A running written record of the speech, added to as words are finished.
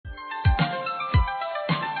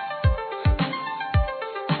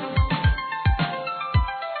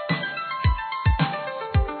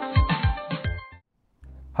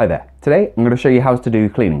Hi there, today I'm going to show you how to do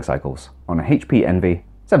cleaning cycles on a HP Envy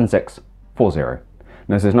 7640.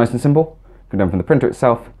 Now this is nice and simple, can be done from the printer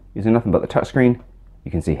itself using nothing but the touchscreen you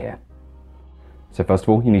can see here. So first of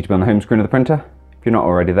all you need to be on the home screen of the printer. If you're not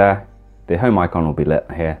already there, the home icon will be lit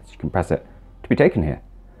here so you can press it to be taken here.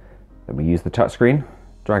 Then we use the touchscreen,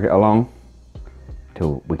 drag it along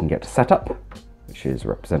till we can get to setup, which is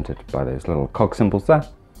represented by those little cog symbols there.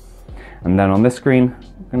 And then on this screen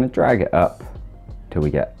we're going to drag it up till we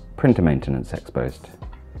get printer maintenance exposed.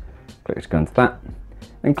 Click to go into that.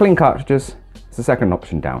 Then clean cartridges is the second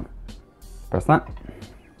option down. Press that.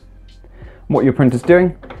 And what your printer's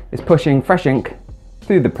doing is pushing fresh ink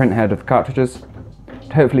through the print head of the cartridges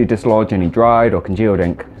to hopefully dislodge any dried or congealed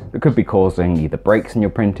ink that could be causing either breaks in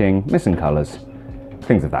your printing, missing colours,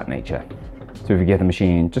 things of that nature. So if you give the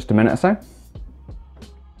machine just a minute or so,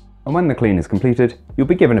 and when the clean is completed, you'll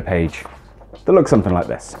be given a page that looks something like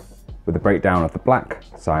this, with a breakdown of the black,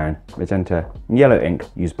 cyan, magenta and yellow ink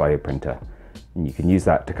used by your printer. And you can use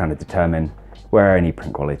that to kind of determine where any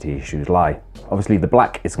print quality issues lie. Obviously the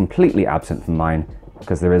black is completely absent from mine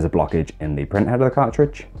because there is a blockage in the print head of the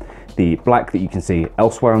cartridge. The black that you can see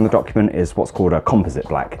elsewhere on the document is what's called a composite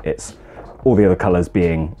black. It's all the other colours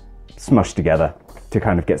being smushed together to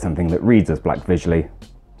kind of get something that reads as black visually,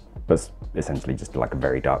 but essentially just like a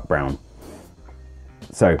very dark brown.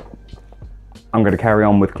 So I'm going to carry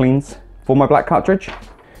on with cleans for my black cartridge,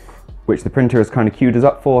 which the printer has kind of queued us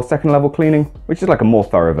up for second level cleaning, which is like a more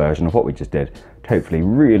thorough version of what we just did, to hopefully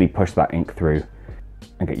really push that ink through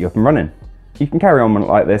and get you up and running. You can carry on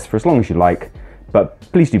like this for as long as you like, but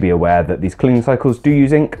please do be aware that these cleaning cycles do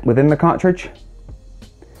use ink within the cartridge,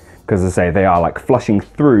 because as I say, they are like flushing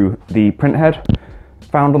through the print head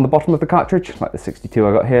found on the bottom of the cartridge, like the 62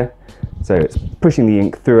 I got here. So it's pushing the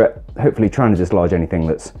ink through it, hopefully trying to dislodge anything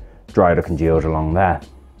that's dried or congealed along there.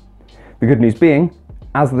 The good news being,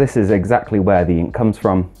 as this is exactly where the ink comes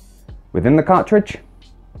from within the cartridge,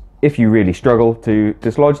 if you really struggle to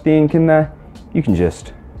dislodge the ink in there, you can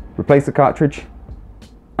just replace the cartridge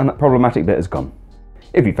and that problematic bit is gone.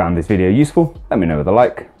 If you found this video useful, let me know with a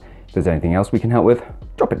like. If there's anything else we can help with,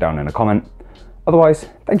 drop it down in a comment. Otherwise,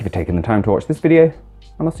 thank you for taking the time to watch this video,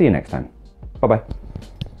 and I'll see you next time. Bye bye.